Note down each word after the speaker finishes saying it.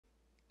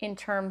in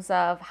terms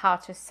of how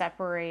to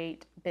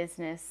separate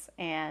business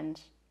and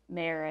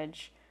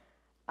marriage,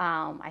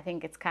 I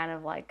think it's kind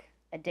of like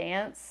a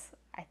dance.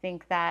 I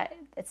think that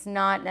it's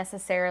not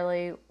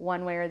necessarily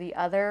one way or the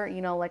other.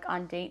 You know, like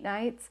on date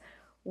nights,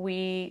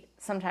 we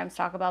sometimes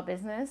talk about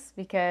business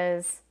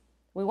because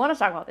we want to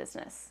talk about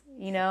business,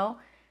 you know?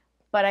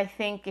 But I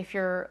think if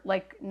you're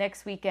like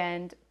next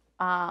weekend,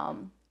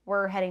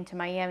 we're heading to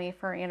Miami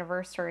for our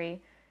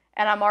anniversary,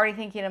 and I'm already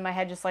thinking in my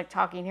head, just like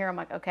talking here, I'm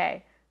like,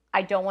 okay,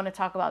 I don't want to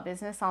talk about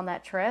business on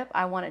that trip.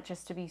 I want it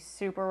just to be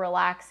super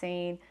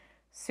relaxing,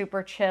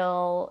 super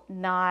chill,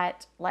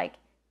 not like,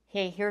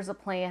 hey, here's a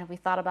plan. Have we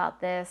thought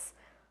about this?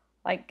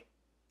 Like,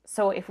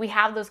 so if we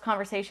have those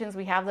conversations,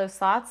 we have those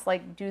thoughts,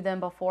 like do them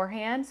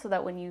beforehand so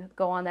that when you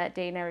go on that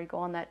date night or you go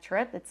on that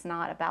trip, it's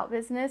not about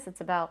business.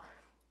 It's about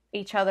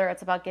each other.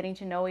 It's about getting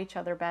to know each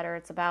other better.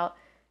 It's about,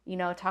 you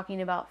know,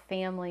 talking about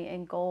family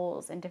and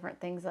goals and different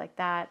things like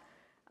that.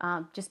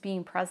 Just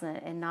being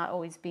present and not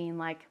always being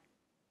like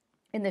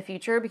in the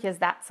future, because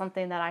that's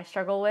something that I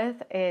struggle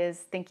with is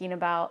thinking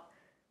about,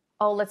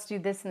 oh, let's do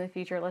this in the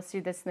future. Let's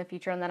do this in the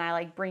future. And then I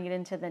like bring it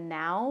into the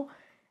now.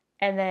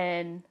 And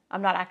then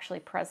I'm not actually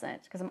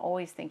present because I'm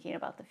always thinking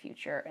about the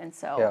future. And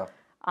so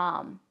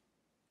Yeah.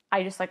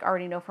 I just like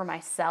already know for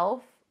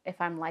myself, if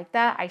I'm like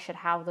that, I should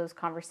have those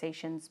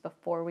conversations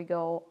before we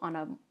go on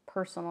a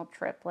personal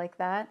trip like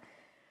that.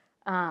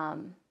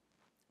 Um,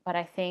 but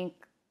I think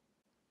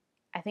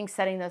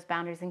setting those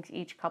boundaries, I think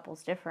each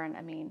couple's different.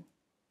 I mean,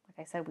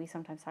 like I said, we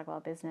sometimes talk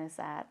about business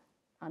at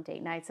on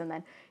date nights, and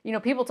then you know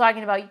people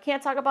talking about you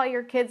can't talk about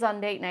your kids on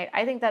date night.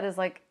 I think that is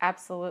like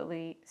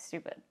absolutely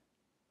stupid.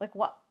 Like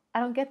what? I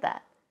don't get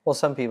that. Well,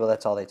 some people,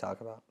 that's all they talk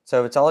about. So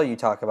if it's all you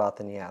talk about,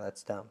 then yeah,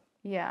 that's dumb.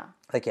 Yeah,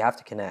 Like you have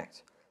to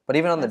connect. But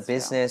even on the that's true.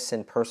 business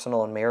and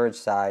personal and marriage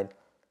side,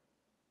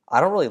 I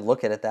don't really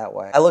look at it that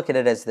way. I look at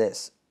it as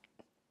this.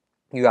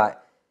 You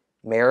got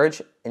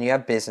marriage and you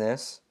have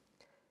business.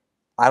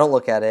 I don't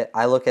look at it.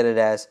 I look at it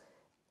as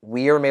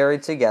we are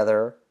married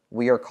together.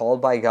 We are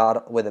called by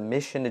God with a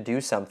mission to do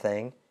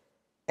something.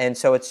 And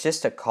so it's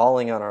just a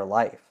calling on our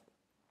life.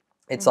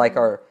 It's like Mhm.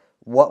 our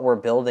what we're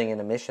building and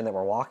a mission that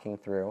we're walking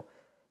through.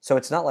 So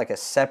it's not like a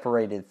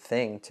separated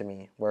thing to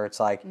me where it's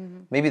like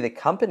Mhm. maybe the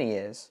company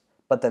is,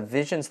 but the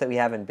visions that we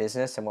have in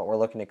business and what we're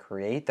looking to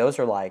create, those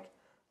are like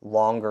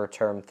longer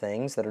term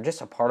things that are just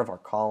a part of our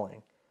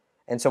calling.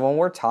 And so when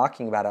we're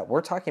talking about it,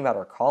 we're talking about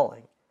our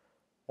calling.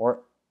 We're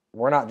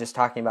we're not just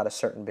talking about a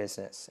certain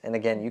business. And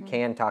again, you Mhm.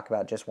 can talk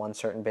about just one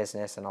certain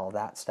business and all of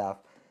that stuff.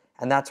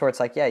 And that's where it's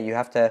like, yeah, you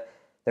have to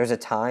there's a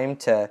time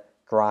to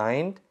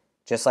grind,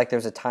 just like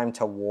there's a time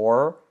to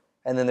war,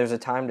 and then there's a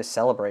time to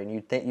celebrate.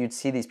 And you'd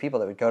see these people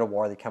that would go to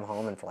war, they'd come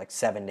home and for like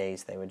 7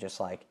 days they would just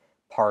like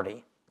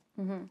party.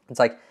 Mhm. It's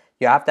like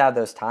you have to have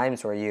those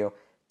times where you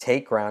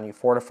take ground, you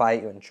fortify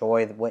it, you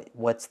enjoy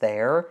what's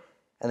there,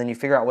 and then you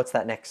figure out what's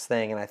that next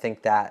thing. And I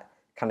think that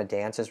kind of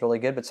dance is really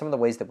good. But some of the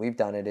ways that we've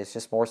done it is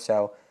just more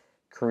so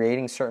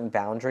creating certain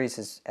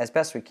boundaries as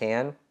best we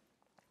can.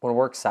 When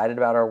we're excited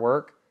about our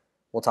work,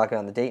 we'll talk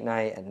about the date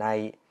night, at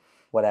night,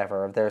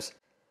 whatever. If there's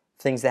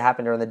things that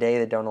happen during the day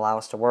that don't allow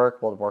us to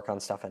work, we'll work on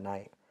stuff at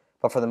night.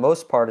 But for the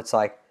most part, it's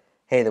like,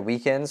 hey, the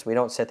weekends, we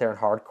don't sit there and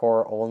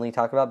hardcore only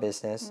talk about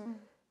business. Mhm.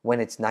 When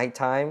it's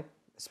nighttime,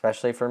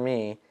 especially for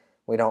me,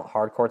 we don't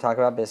hardcore talk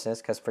about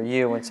business because for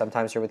you, when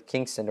sometimes you're with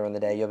Kingston during the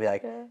day, you'll be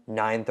like Yeah.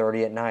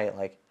 9:30 at night,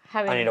 like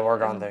I need Having to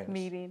work a on things.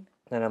 meeting.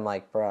 And I'm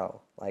like,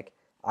 bro, like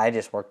I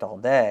just worked all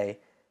day.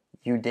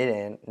 You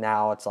didn't.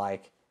 Now it's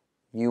like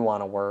you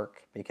want to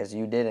work because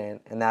you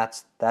didn't, and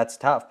that's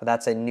tough. But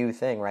that's a new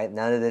thing, right?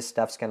 None of this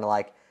stuff's gonna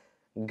like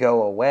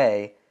go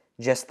away.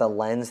 Just the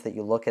lens that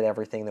you look at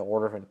everything, the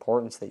order of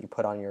importance that you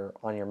put on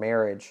your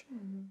marriage,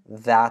 Mhm.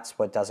 that's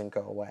what doesn't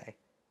go away.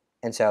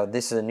 And so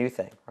this is a new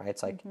thing, right?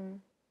 It's like Mhm.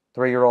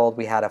 3 year old,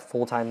 we had a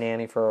full time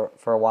nanny for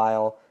a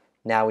while.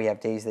 Now we have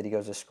days that he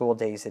goes to school,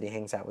 days that he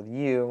hangs out with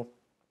you.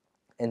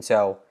 And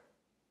so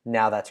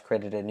now that's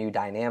created a new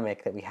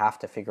dynamic that we have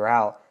to figure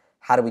out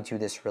how do we do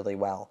this really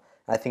well.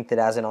 And I think that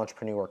as an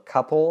entrepreneur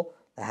couple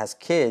that has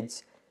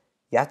kids,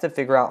 you have to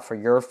figure out for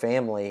your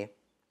family,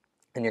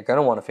 and you're going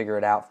to want to figure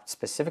it out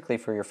specifically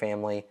for your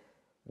family,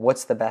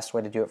 what's the best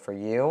way to do it for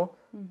you,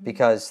 Mhm.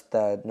 because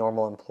the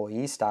normal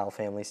employee style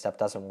family stuff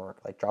doesn't work.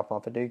 Like drop them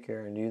off at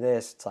daycare and do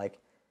this. It's like,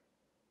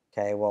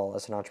 okay, well,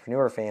 as an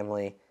entrepreneur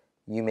family,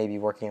 you may be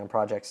working on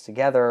projects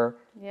together.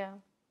 Yeah.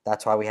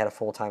 That's why we had a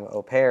full-time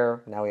au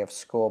pair. Now we have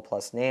school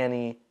plus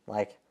nanny.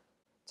 Like,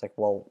 it's like,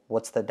 well,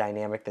 what's the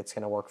dynamic that's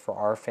going to work for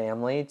our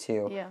family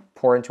to Yeah.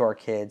 pour into our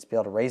kids, be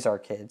able to raise our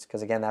kids?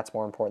 Because again, that's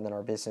more important than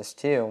our business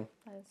too.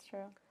 That is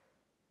true.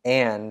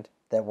 And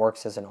that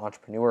works as an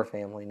entrepreneur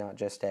family, not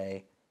just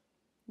a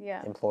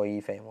Yeah.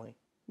 employee family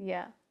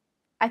Yeah.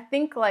 I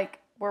think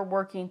like we're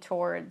working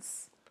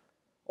towards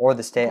or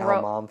the stay-at-home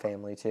grow. mom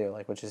family too,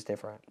 like which is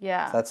different. So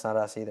Yeah. that's not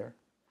us either.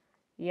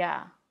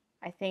 Yeah.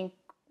 I think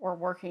we're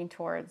working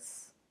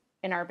towards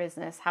in our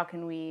business, how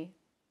can we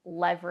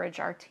leverage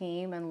our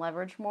team and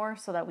leverage more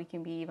so that we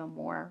can be even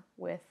more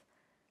with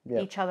Yeah.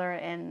 each other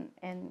and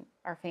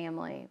our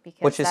family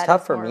because Which is that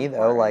tough is for more me though.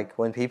 important. Like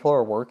when people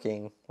are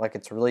working, like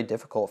it's really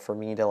difficult for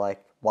me to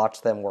like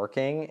watch them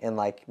working and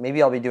like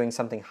maybe I'll be doing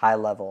something high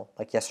level.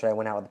 Like yesterday I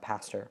went out with the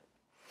pastor.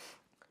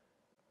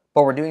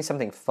 But we're doing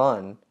something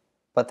fun,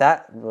 but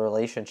that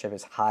relationship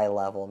is high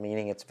level,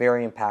 meaning it's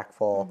very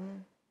impactful. Hmm.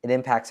 It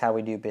impacts how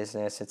we do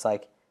business. It's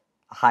like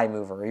a high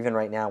mover. Even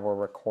right now we're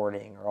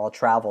recording or I'll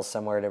travel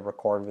somewhere to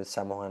record with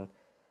someone,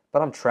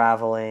 but I'm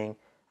traveling,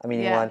 I'm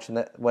eating Yeah, lunch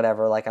and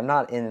whatever. Like I'm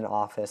not in an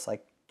office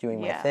like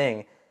doing my yeah,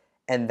 thing.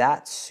 And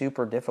that's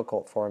super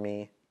difficult for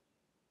me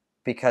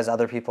because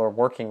other people are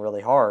working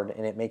really hard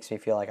and it makes me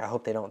feel like I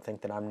hope they don't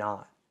think that I'm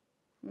not.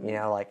 You mm,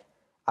 know, like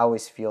I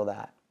always feel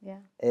that. yeah.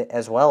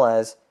 As well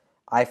as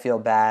I feel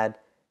bad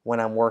when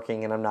I'm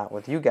working and I'm not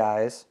with you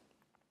guys.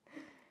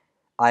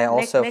 I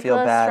also feel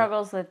Nicholas bad,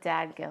 struggles with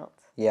dad guilt.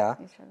 yeah.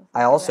 He struggles I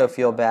with also dad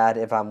feel guilt. bad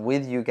if I'm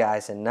with you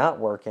guys and not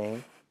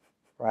working,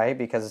 right?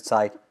 Because it's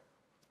like,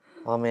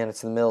 oh man,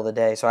 it's in the middle of the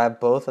day. So I have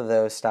both of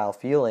those style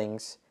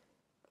feelings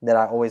that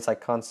I always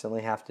like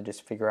constantly have to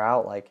just figure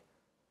out like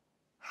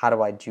how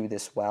do I do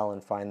this well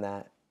and find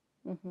that,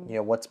 Hmm.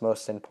 what's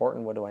most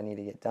important? What do I need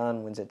to get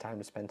done? When's it time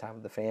to spend time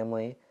with the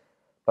family?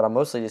 But I'm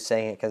mostly just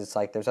saying it because it's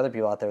like there's other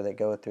people out there that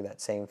go through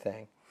that same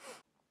thing.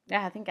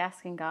 Yeah, I think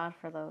asking God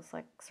for those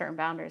like certain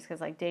boundaries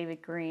because like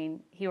David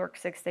Green, he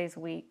works 6 days a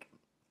week.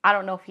 I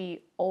don't know if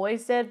he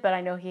always did, but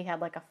I know he had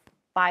like a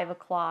 5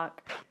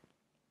 o'clock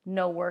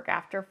no work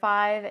after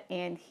five,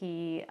 and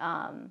he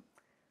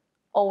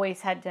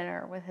always had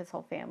dinner with his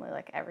whole family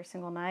like every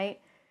single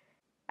night.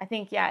 I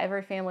think yeah,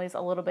 every family is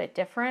a little bit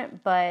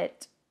different,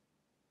 but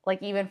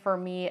like even for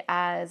me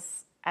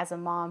as a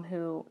mom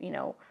who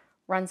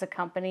runs a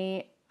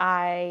company,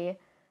 I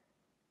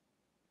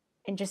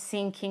and just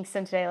seeing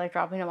Kingston today, like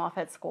dropping him off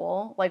at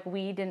school, like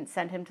we didn't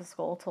send him to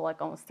school till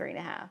like almost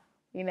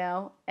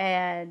 3.5,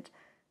 and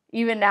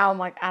even now I'm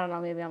like, I don't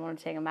know, maybe I'm gonna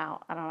take him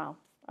out. I don't know.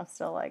 I'm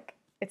still like,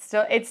 it's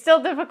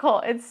still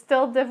difficult. It's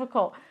still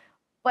difficult,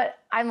 but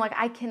I'm like,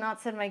 I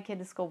cannot send my kid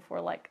to school before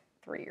like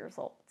 3 years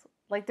old.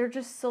 Like they're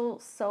just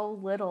so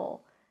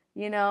little,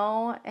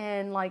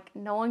 and like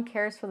no one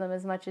cares for them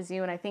as much as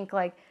you. And I think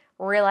like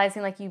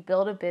realizing like you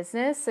build a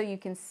business so you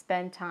can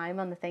spend time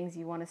on the things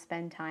you want to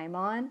spend time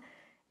on,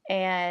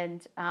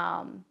 and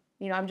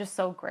I'm just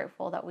so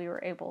grateful that we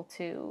were able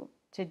to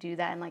do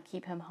that and like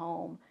keep him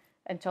home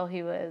until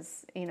he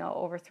was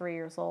over 3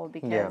 years old,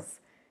 Yeah. because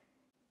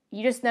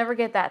you just never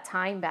get that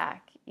time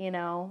back.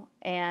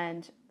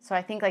 And so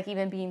I think like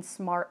even being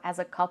smart as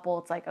a couple,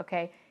 it's like,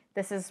 okay,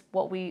 this is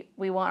what we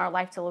want our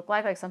life to look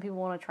like some people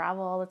want to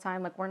travel all the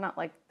time. Like we're not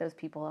like those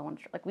people that want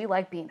to, like, we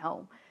like being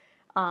home.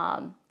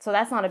 So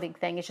that's not a big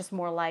thing. It's just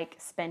more like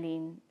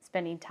spending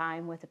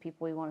time with the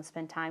people we want to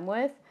spend time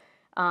with.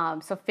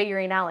 So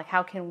figuring out like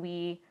how can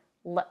we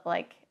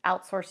like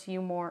outsource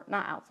you more,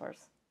 not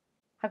outsource.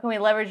 How can we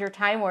leverage your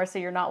time more so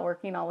you're not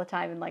working all the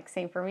time, and like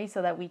same for me,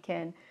 so that we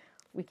can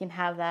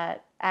have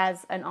that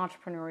as an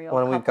entrepreneurial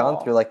When we've gone through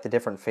couple. like the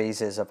different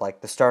phases of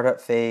like the startup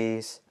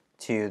phase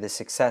to the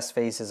success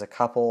phase as a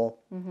couple,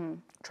 Mm-hmm.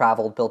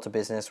 traveled, built a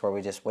business where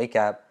we just wake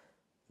up,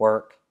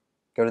 work,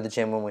 go to the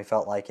gym when we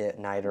felt like it,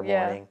 night or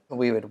Yeah. morning.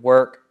 We would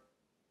work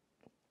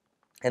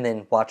and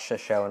then watch a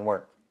show and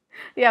work.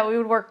 Yeah, we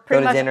would work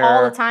Go pretty to much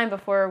all the dinner, time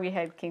before we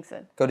had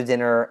Kingston. go to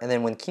dinner, and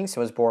then when Kingston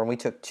was born, we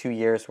took 2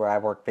 years where I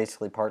worked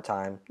basically part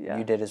time. Yeah.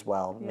 You did as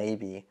well, Yeah.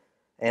 maybe.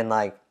 And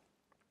like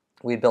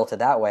we built it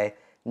that way.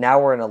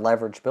 Now we're in a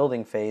leverage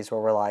building phase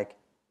where we're like,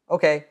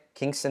 okay,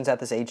 Kingston's at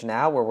this age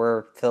now where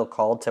we're feel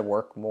called to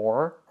work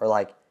more or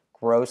like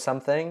grow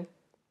something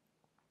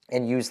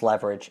and use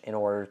leverage in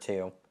order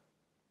to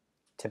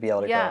be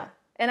able to grow Yeah. it.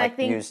 And I Like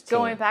use think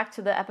going team. back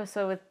to the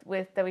episode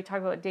with that we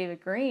talked about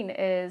David Green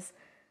is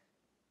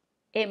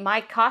it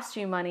might cost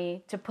you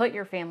money to put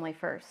your family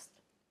first.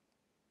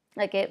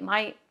 Like it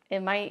might,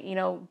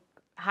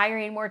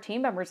 hiring more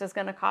team members is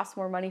going to cost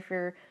more money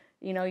for,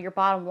 your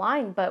bottom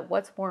line, but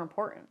what's more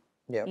important?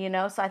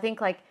 Yep. So I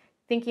think like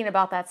thinking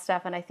about that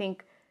stuff, and I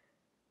think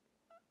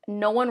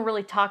no one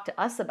really talked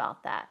to us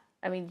about that.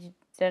 I mean,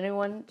 did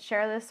anyone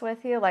share this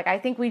with you? Like, I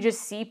think we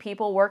just see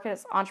people work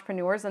as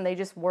entrepreneurs and they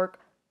just work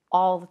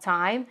all the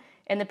time.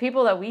 And the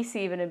people that we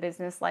see even in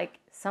business, like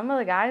some of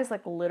the guys,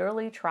 like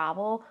literally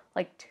travel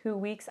like 2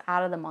 weeks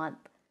out of the month.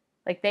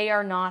 Like they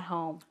are not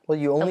home. Well,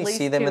 you At only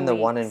see least them two in the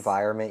one weeks.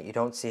 environment. You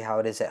don't see how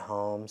it is at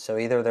home. So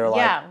either they're like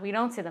Yeah, we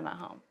don't see them at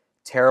home.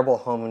 terrible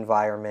home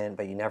environment,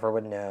 but you never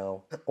would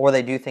know, or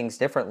they do things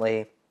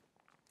differently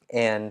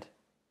and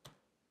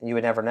you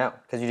would never know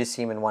because you just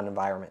see them in one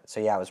environment. So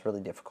yeah, it was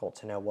really difficult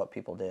to know what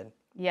people did.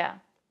 Yeah.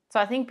 So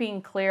I think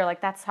being clear,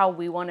 like that's how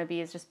we want to be,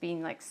 is just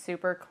being like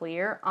super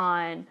clear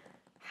on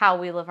how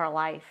we live our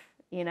life.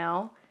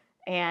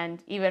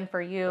 And even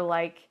for you,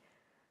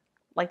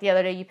 like the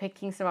other day you picked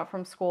Kingston up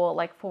from school at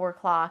like 4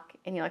 o'clock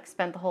and you like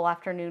spent the whole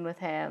afternoon with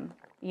him,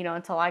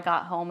 until I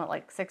got home at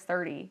like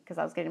 6:30 because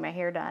I was getting my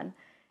hair done.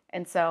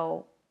 And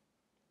so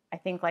I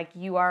think like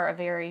you are a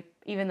very,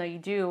 even though you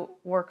do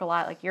work a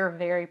lot, like you're a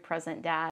very present dad.